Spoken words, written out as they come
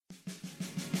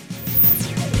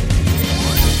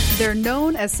They're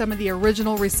known as some of the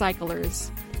original recyclers.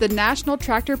 The National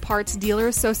Tractor Parts Dealer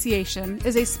Association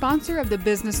is a sponsor of the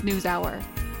Business News Hour,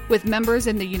 with members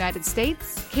in the United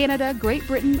States, Canada, Great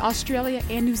Britain, Australia,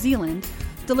 and New Zealand,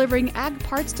 delivering ag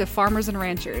parts to farmers and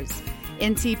ranchers.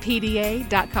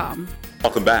 ntpda.com.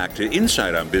 Welcome back to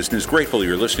Inside on Business. Grateful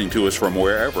you're listening to us from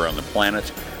wherever on the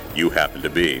planet you happen to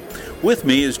be. With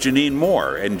me is Janine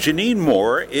Moore, and Janine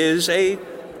Moore is a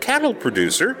cattle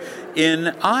producer in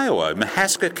Iowa,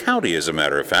 Mahaska County, as a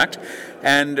matter of fact.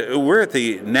 And we're at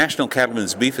the National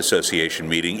Cattlemen's Beef Association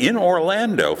meeting in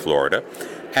Orlando, Florida.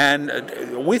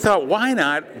 And we thought, why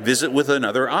not visit with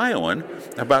another Iowan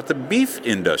about the beef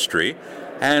industry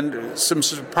and some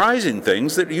surprising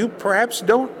things that you perhaps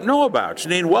don't know about.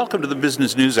 Janine, welcome to the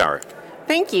Business News Hour.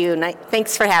 Thank you.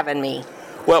 Thanks for having me.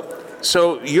 Well,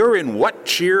 so you're in What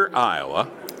Cheer,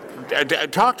 Iowa.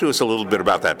 Talk to us a little bit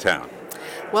about that town.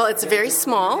 Well, it's a very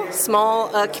small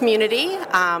community.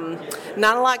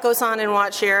 Not a lot goes on in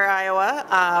Watchier,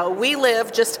 Iowa. We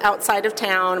live just outside of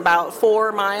town, about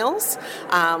 4 miles.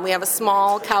 We have a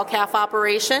small cow-calf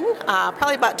operation,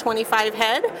 probably about 25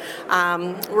 head.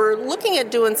 We're looking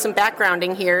at doing some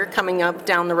backgrounding here coming up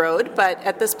down the road, but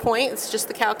at this point, it's just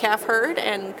the cow-calf herd,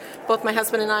 and both my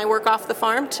husband and I work off the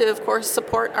farm to, of course,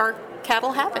 support our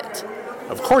cattle habit.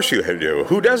 Of course you do.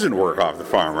 Who doesn't work off the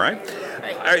farm, right?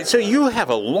 All right, so you have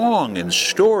a long and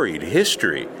storied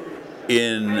history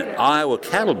in Iowa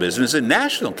cattle business and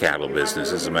national cattle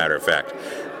business, as a matter of fact.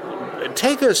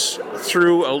 Take us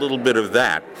through a little bit of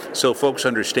that so folks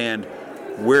understand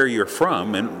where you're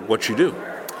from and what you do.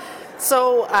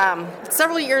 So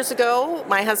several years ago,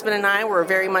 my husband and I were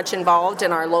very much involved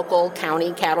in our local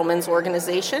county cattlemen's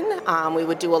organization. We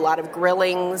would do a lot of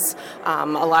grillings, a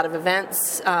lot of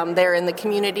events there in the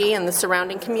community and the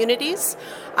surrounding communities.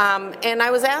 And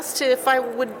I was asked if I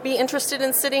would be interested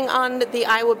in sitting on the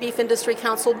Iowa Beef Industry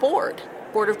Council board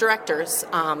of directors.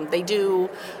 They do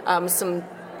some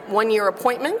one-year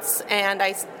appointments, and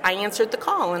I answered the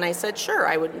call, and I said, sure,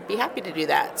 I would be happy to do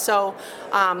that. So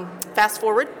fast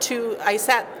forward to, I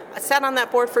sat on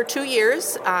that board for 2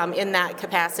 years in that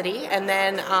capacity, and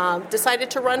then decided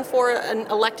to run for an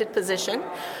elected position.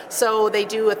 So they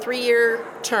do a 3-year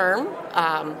term,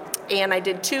 and I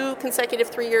did 2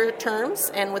 consecutive 3-year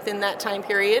terms, and within that time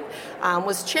period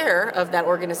was chair of that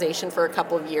organization for a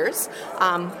couple of years.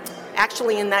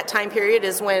 Actually, in that time period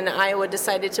is when Iowa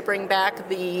decided to bring back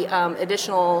the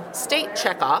additional state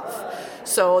checkoff.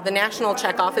 So the national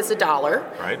checkoff is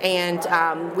 $1, right.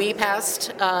 And we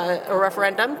passed a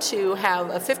referendum to have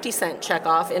a 50-cent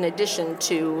checkoff in addition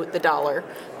to the $1.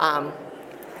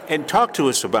 And talk to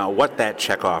us about what that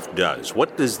checkoff does.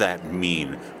 What does that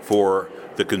mean for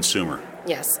the consumer?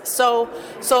 Yes. So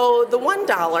the $1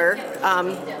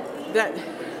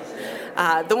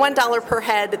 the $1 per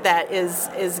head that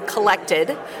is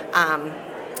collected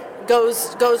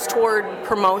goes toward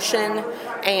promotion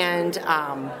and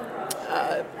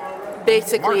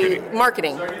basically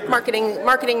marketing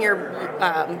your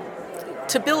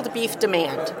to build beef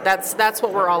demand. That's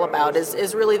what we're all about.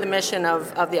 Is really the mission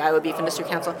of the Iowa Beef Industry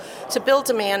Council, to build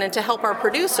demand and to help our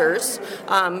producers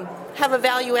have a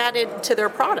value added to their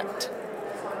product.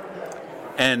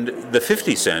 And the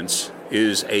 50 cents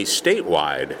is a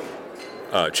statewide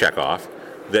checkoff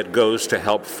that goes to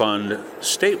help fund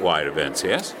statewide events,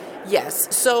 yes?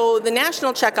 Yes. So the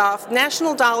national checkoff,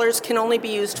 national dollars can only be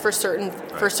used for certain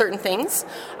things.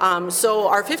 So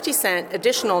our 50-cent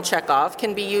additional checkoff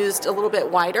can be used a little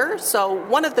bit wider. So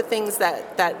one of the things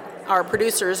that our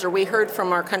producers, or we heard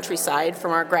from our countryside,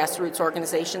 from our grassroots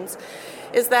organizations,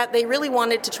 is that they really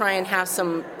wanted to try and have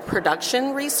some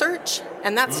production research,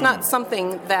 and that's not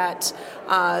something that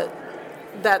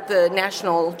the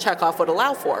national checkoff would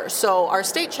allow for. So our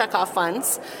state checkoff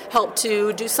funds help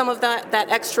to do some of that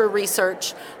extra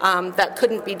research that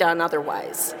couldn't be done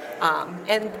otherwise.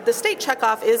 And the state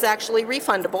checkoff is actually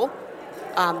refundable.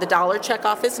 The dollar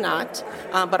checkoff is not,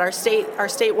 but our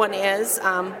state one is.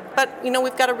 But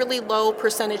we've got a really low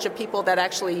percentage of people that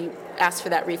actually ask for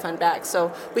that refund back.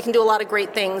 So we can do a lot of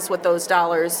great things with those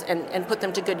dollars and put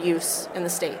them to good use in the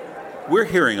state. We're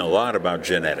hearing a lot about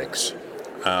genetics.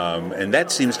 And that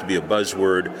seems to be a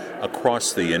buzzword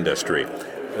across the industry.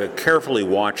 Carefully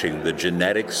watching the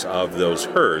genetics of those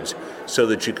herds so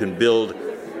that you can build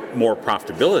more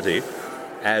profitability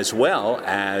as well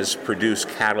as produce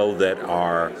cattle that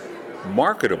are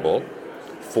marketable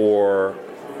for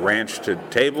ranch to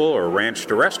table or ranch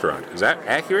to restaurant. Is that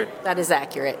accurate? That is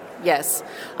accurate, yes.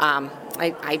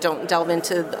 I don't delve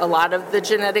into a lot of the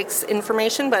genetics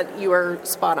information, but you are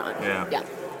spot on. Yeah.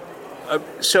 Yeah.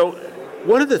 So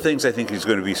One of the things I think is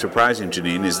going to be surprising,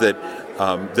 Janine, is that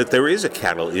that there is a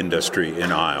cattle industry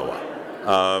in Iowa.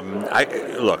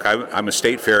 I'm a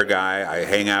state fair guy. I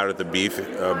hang out at the beef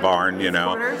barn,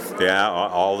 yeah,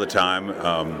 all the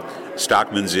time.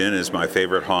 Stockman's Inn is my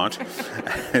favorite haunt,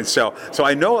 and so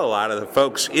I know a lot of the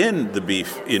folks in the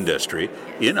beef industry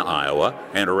in Iowa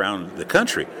and around the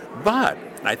country. But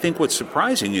I think what's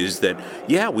surprising is that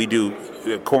we do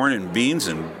corn and beans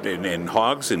and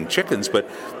hogs and chickens, but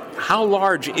how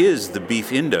large is the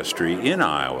beef industry in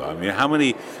Iowa? I mean, how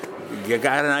many? You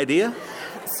got an idea?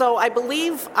 So I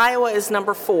believe Iowa is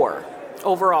number 4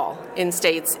 overall in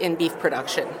states in beef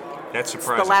production. That's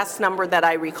surprising. It's the last number that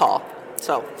I recall.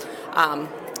 So,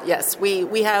 yes,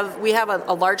 we have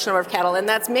a large number of cattle, and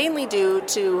that's mainly due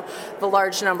to the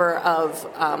large number of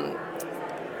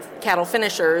cattle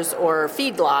finishers or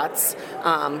feedlots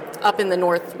up in the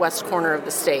northwest corner of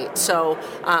the state. So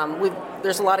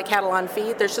there's a lot of cattle on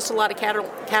feed. There's just a lot of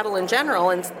cattle in general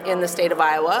in the state of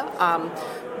Iowa.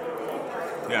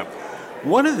 Yeah.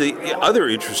 One of the other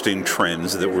interesting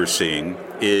trends that we're seeing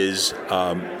is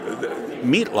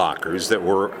meat lockers that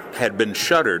had been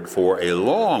shuttered for a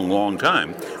long, long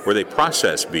time, where they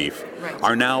process beef,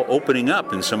 are now opening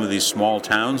up in some of these small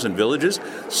towns and villages,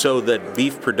 so that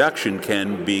beef production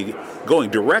can be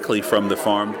going directly from the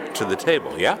farm to the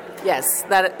table. Yeah. Yes,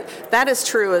 that is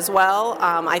true as well.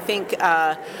 I think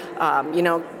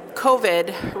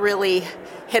COVID really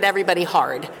hit everybody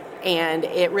hard. And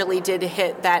it really did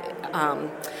hit that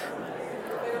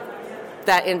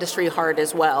industry hard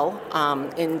as well,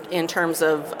 in terms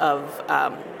of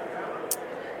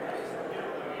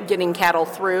getting cattle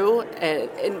through,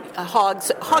 and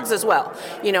hogs as well.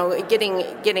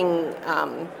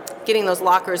 Getting those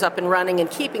lockers up and running and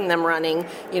keeping them running.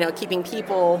 Keeping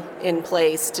people in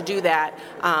place to do that.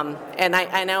 And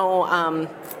I know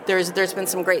there's been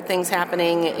some great things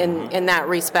happening in that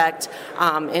respect,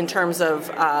 in terms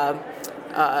of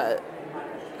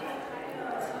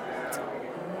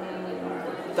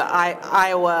the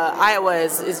Iowa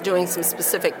is doing some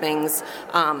specific things.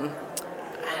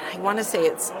 I want to say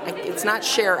it's not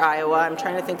Share Iowa. I'm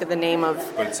trying to think of the name of.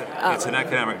 But it's an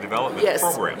economic development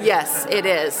program. Yes, it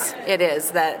is. It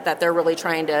is that they're really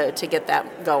trying to get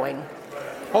that going.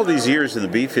 All these years in the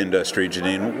beef industry,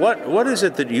 Janine, what is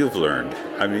it that you've learned?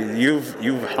 I mean,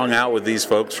 you've hung out with these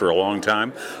folks for a long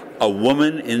time. A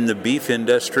woman in the beef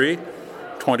industry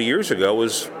 20 years ago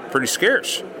was pretty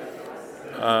scarce.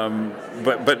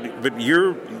 But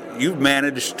you've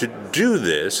managed to do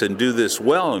this and do this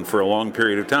well and for a long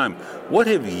period of time. What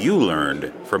have you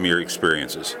learned from your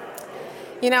experiences?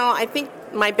 I think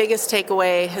my biggest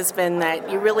takeaway has been that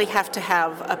you really have to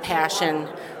have a passion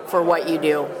for what you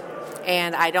do.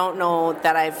 And I don't know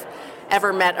that I've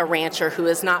ever met a rancher who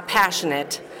is not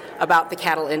passionate about the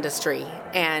cattle industry.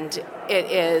 And it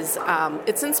is,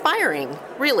 it's inspiring,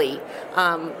 really,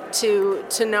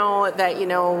 to know that,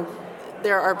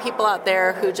 there are people out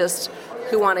there who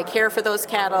want to care for those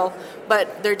cattle,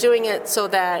 but they're doing it so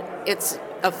that it's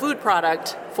a food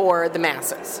product for the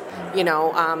masses.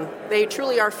 They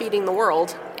truly are feeding the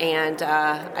world, and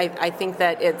I think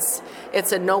that it's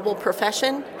a noble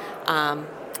profession,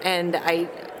 and I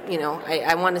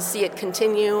want to see it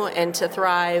continue and to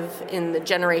thrive in the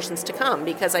generations to come,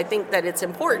 because I think that it's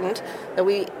important that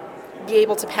we be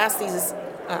able to pass these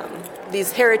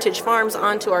heritage farms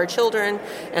onto our children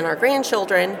and our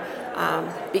grandchildren,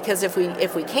 because if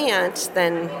we can't,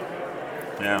 then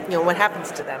what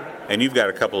happens to them? And you've got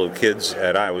a couple of kids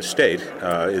at Iowa State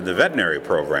in the veterinary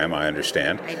program, I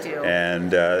understand. I do.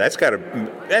 And that's got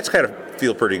to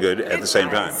feel pretty good at the same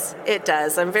time. It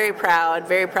does. I'm very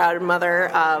proud mother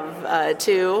of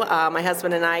 2. My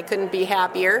husband and I couldn't be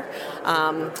happier.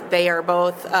 They are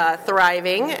both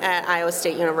thriving at Iowa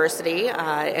State University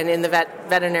and in the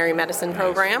veterinary medicine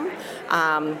program.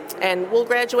 And we'll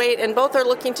graduate, and both are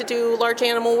looking to do large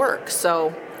animal work.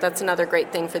 So that's another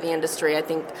great thing for the industry. I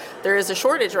think there is a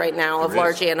shortage right now of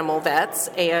large animal vets,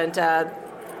 and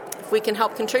if we can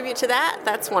help contribute to that,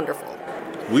 that's wonderful.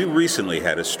 We recently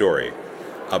had a story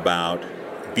about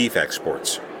beef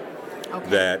exports,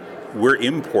 that we're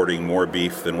importing more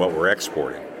beef than what we're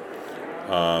exporting.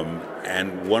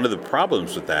 And one of the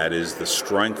problems with that is the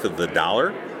strength of the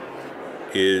dollar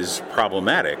is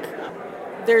problematic.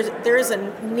 There is a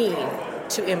need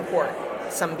to import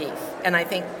some beef, and I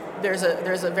think there's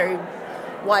a very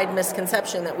wide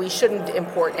misconception that we shouldn't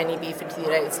import any beef into the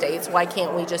United States. Why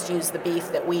can't we just use the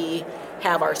beef that we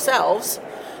have ourselves?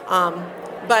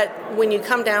 But when you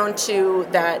come down to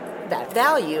that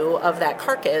value of that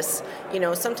carcass,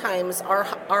 sometimes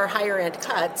our higher end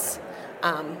cuts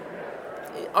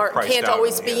can't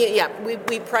always be. Yeah,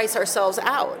 we price ourselves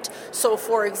out. So,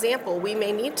 for example, we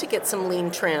may need to get some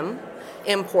lean trim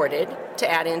imported to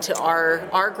add into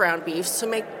our ground beef to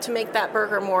make that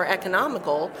burger more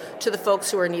economical to the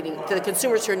folks to the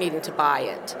consumers who are needing to buy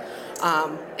it.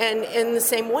 And in the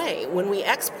same way, when we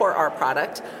export our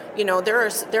product,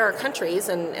 there are countries,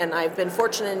 and I've been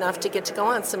fortunate enough to get to go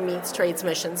on some meats trades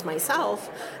missions myself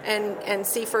and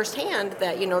see firsthand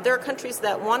that, there are countries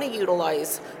that want to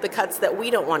utilize the cuts that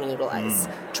we don't want to utilize.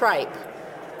 Tripe,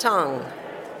 tongue,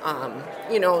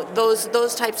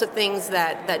 those types of things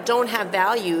that don't have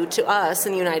value to us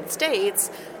in the United States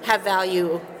have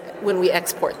value when we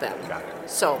export them. Got it.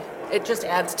 So it just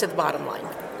adds to the bottom line.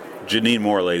 Janine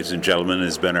Moore, ladies and gentlemen,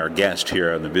 has been our guest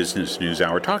here on the Business News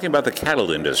Hour, talking about the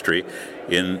cattle industry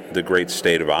in the great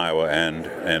state of Iowa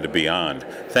and beyond.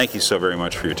 Thank you so very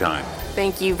much for your time.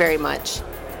 Thank you very much.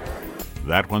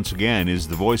 That, once again, is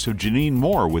the voice of Janine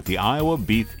Moore with the Iowa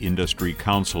Beef Industry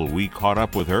Council. We caught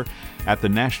up with her at the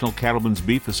National Cattlemen's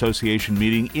Beef Association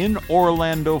meeting in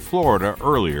Orlando, Florida,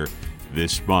 earlier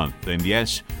this month. And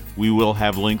yes, we will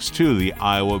have links to the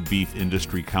Iowa Beef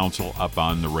Industry Council up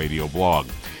on the radio blog.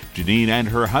 Janine and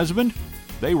her husband,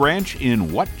 they ranch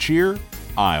in Whatcheer,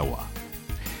 Iowa.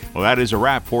 Well, that is a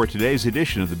wrap for today's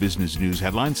edition of the Business News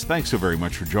Headlines. Thanks so very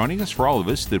much for joining us. For all of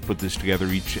us that put this together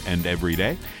each and every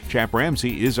day, Chap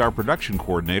Ramsey is our production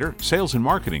coordinator. Sales and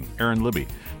marketing, Aaron Libby.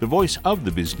 The voice of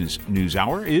the Business News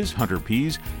Hour is Hunter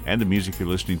Pease, and the music you're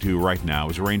listening to right now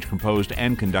is arranged, composed,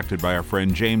 and conducted by our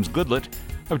friend James Goodlett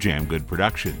of Jam Good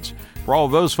Productions. For all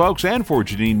of those folks and for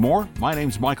Janine Moore, my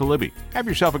name's Michael Libby. Have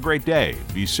yourself a great day.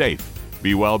 Be safe,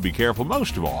 be well, be careful.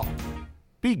 Most of all,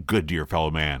 be good to your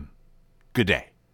fellow man. Good day.